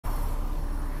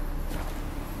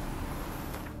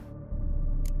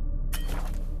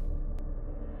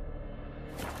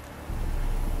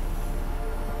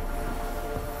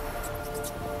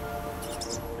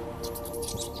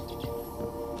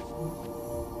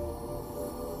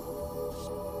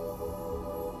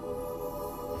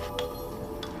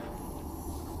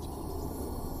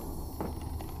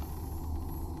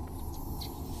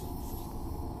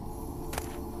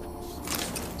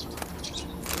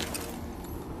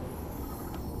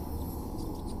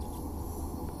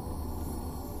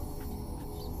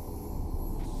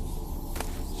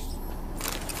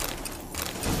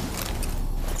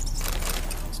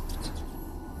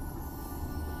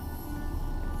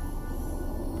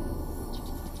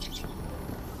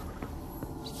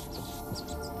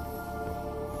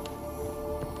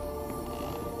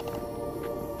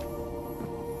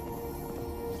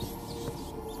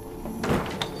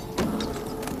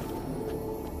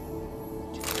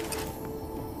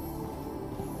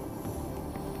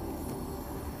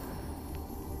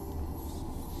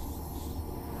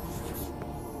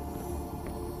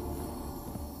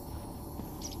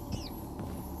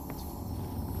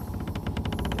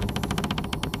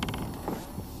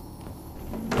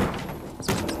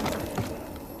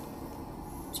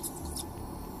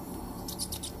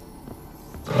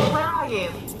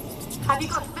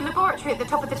laboratory at the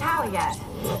top of the tower yet?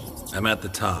 I'm at the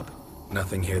top.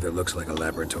 Nothing here that looks like a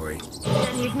laboratory.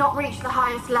 Then you've not reached the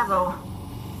highest level.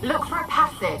 Look for a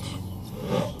passage.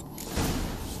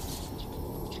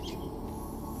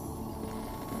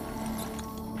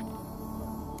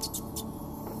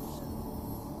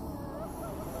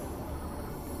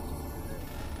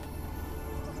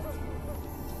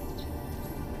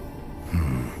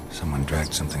 Someone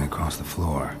dragged something across the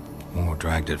floor, or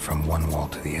dragged it from one wall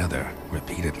to the other,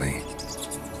 repeatedly.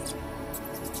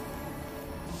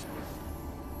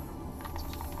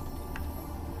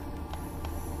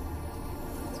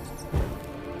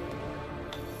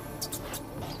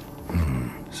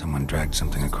 Someone dragged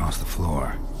something across the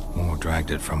floor, or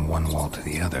dragged it from one wall to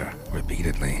the other,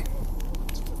 repeatedly.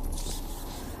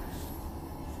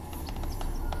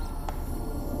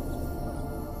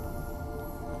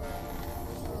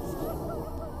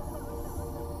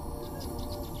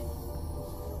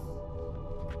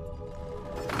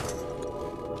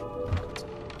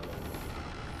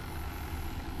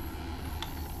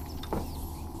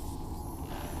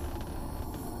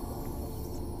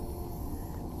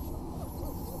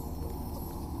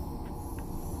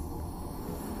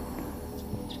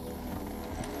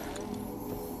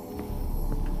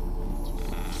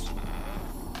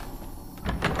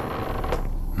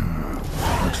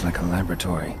 Like a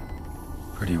laboratory.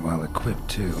 Pretty well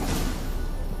equipped, too.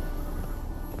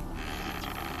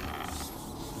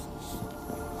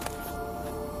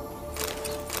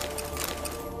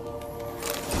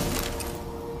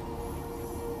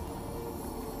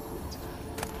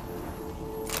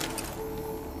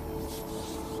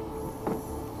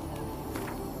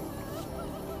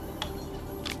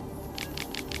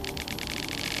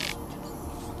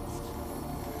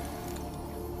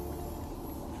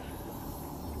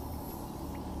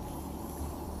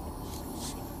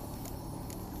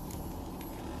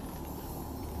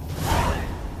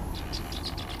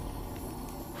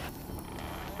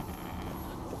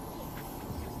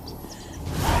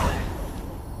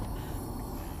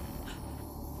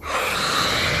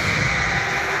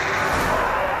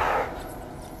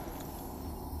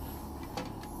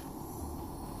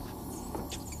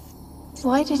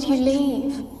 Why did you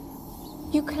leave?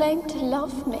 You claimed to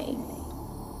love me.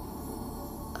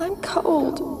 I'm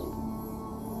cold.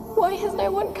 Why has no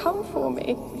one come for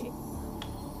me?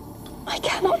 I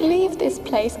cannot leave this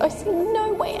place. I see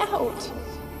no way out.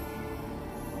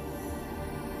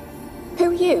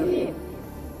 Who are you?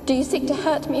 Do you seek to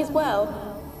hurt me as well?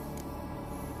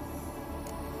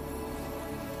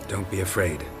 Don't be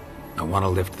afraid. I want to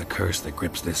lift the curse that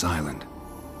grips this island.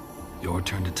 Your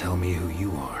turn to tell me who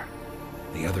you are.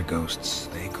 The other ghosts,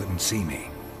 they couldn't see me.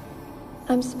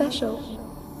 I'm special.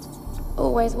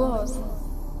 Always was.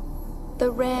 The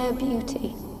rare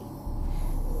beauty.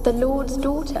 The Lord's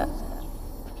daughter.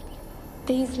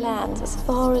 These lands, as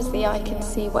far as the eye can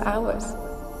see, were ours.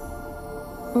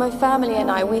 My family and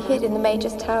I, we hid in the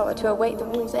Major's Tower to await the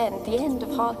war's end, the end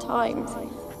of hard times.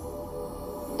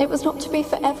 It was not to be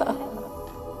forever.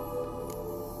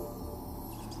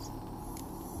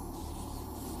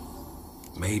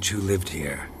 Mage who lived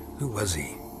here. Who was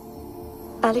he?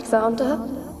 Alexander?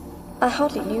 I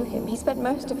hardly knew him. He spent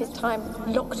most of his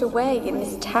time locked away in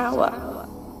this tower.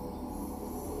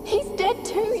 He's dead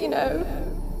too, you know.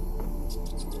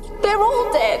 They're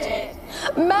all dead.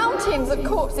 Mountains of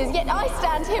corpses, yet I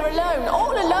stand here alone,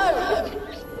 all alone.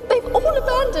 They've all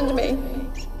abandoned me.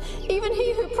 Even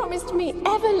he who promised me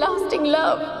everlasting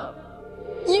love.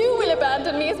 You will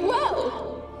abandon me as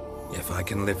well. If I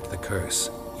can lift the curse,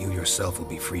 you yourself will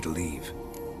be free to leave.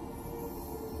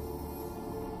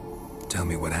 Tell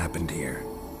me what happened here.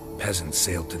 Peasants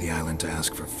sailed to the island to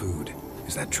ask for food.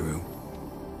 Is that true?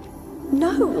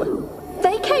 No.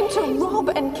 They came to rob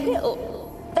and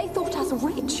kill. They thought us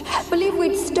rich, believed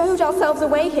we'd stowed ourselves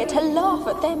away here to laugh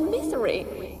at their misery.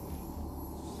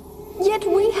 Yet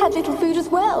we had little food as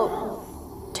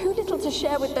well. Too little to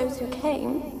share with those who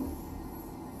came.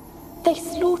 They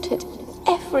slaughtered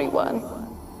everyone.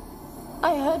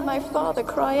 I heard my father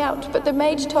cry out, but the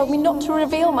mage told me not to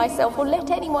reveal myself or let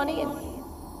anyone in.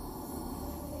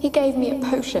 He gave me a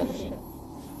potion.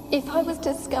 If I was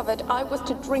discovered, I was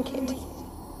to drink it.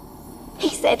 He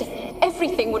said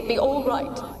everything would be all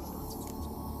right.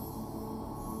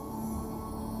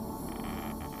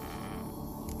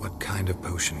 What kind of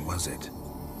potion was it?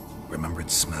 Remember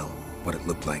its smell, what it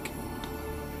looked like?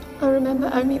 I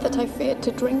remember only that I feared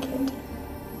to drink it.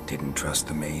 Didn't trust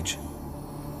the mage?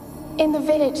 In the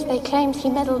village, they claimed he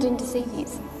meddled in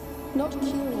disease. Not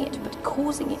curing it, but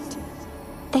causing it.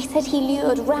 They said he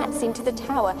lured rats into the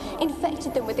tower,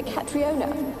 infected them with the Catriona.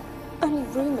 Only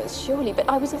rumors, surely, but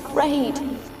I was afraid.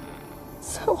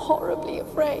 so horribly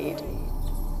afraid.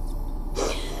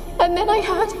 And then I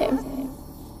heard him,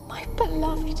 my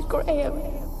beloved Graham.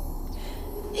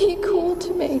 He called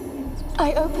to me.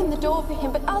 I opened the door for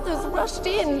him, but others rushed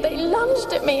in. They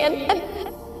lunged at me and...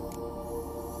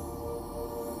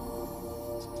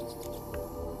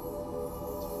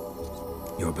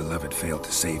 Your beloved failed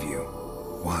to save you.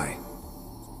 Why?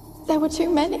 There were too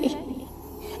many.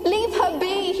 Leave her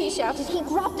be, he shouted. He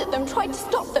grabbed at them, tried to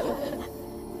stop them.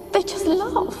 They just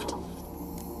laughed.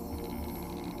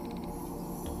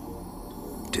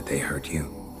 Did they hurt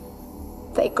you?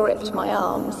 They gripped my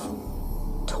arms,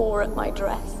 tore at my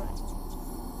dress.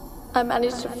 I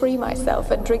managed to free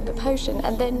myself and drink the potion,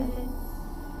 and then...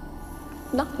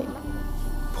 nothing.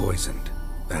 Poisoned?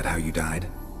 That how you died?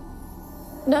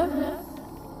 No,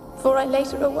 for I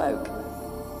later awoke.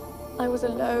 I was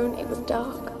alone, it was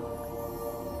dark.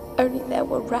 Only there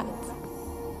were rats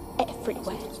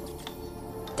everywhere.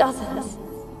 Dozens.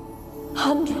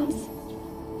 Hundreds.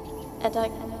 And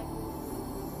I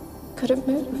couldn't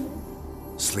move.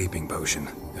 Sleeping potion.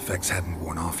 Effects hadn't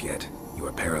worn off yet. You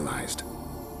were paralyzed.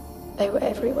 They were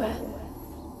everywhere.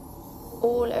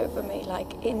 All over me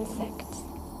like insects.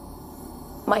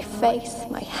 My face,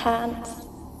 my hands.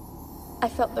 I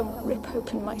felt them rip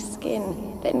open my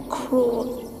skin, then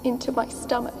crawl into my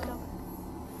stomach.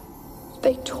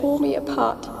 They tore me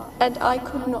apart, and I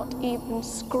could not even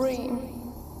scream.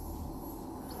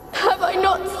 Have I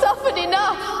not suffered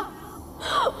enough?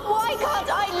 Why can't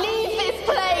I leave this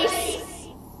place?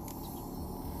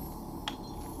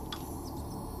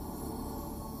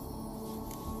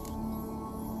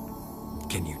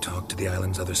 Can you talk to the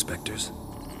island's other specters?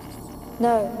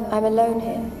 No, I'm alone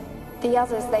here. The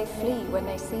others, they flee when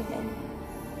they see me.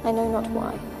 I know not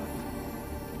why.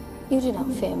 You do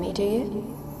not fear me, do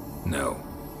you? No.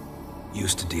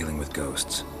 Used to dealing with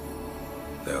ghosts.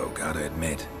 Though, gotta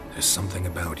admit, there's something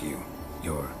about you.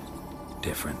 You're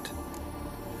different.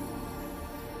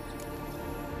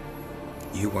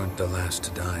 You weren't the last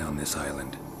to die on this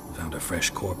island. Found a fresh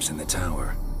corpse in the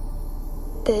tower.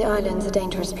 The island's a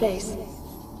dangerous place.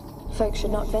 Folk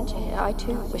should not venture here. I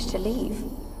too wish to leave.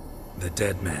 The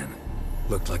dead man.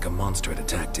 Looked like a monster had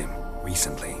attacked him,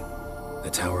 recently. The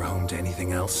tower home to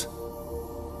anything else?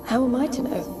 How am I to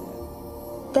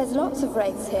know? There's lots of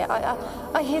wraiths here.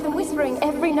 I hear them whispering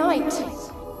every night.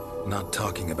 Not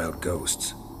talking about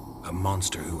ghosts. A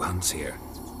monster who hunts here.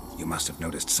 You must have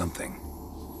noticed something.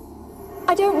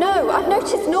 I don't know. I've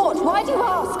noticed naught. Why do you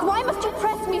ask? Why must you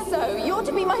press me so? You're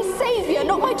to be my savior,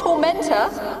 not my tormentor.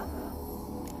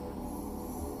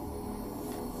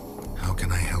 How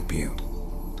can I help you?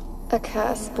 A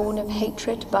curse born of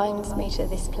hatred binds me to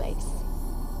this place.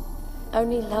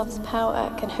 Only love's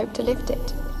power can hope to lift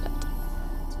it. But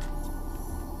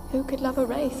who could love a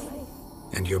wraith?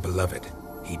 And your beloved,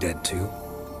 he dead too?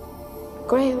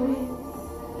 Graham?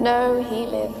 No, he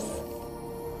lives.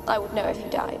 I would know if he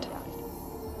died.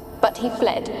 But he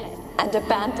fled and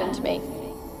abandoned me.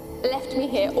 Left me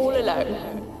here all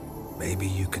alone. Maybe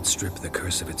you could strip the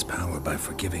curse of its power by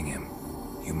forgiving him.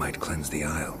 You might cleanse the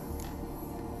Isle.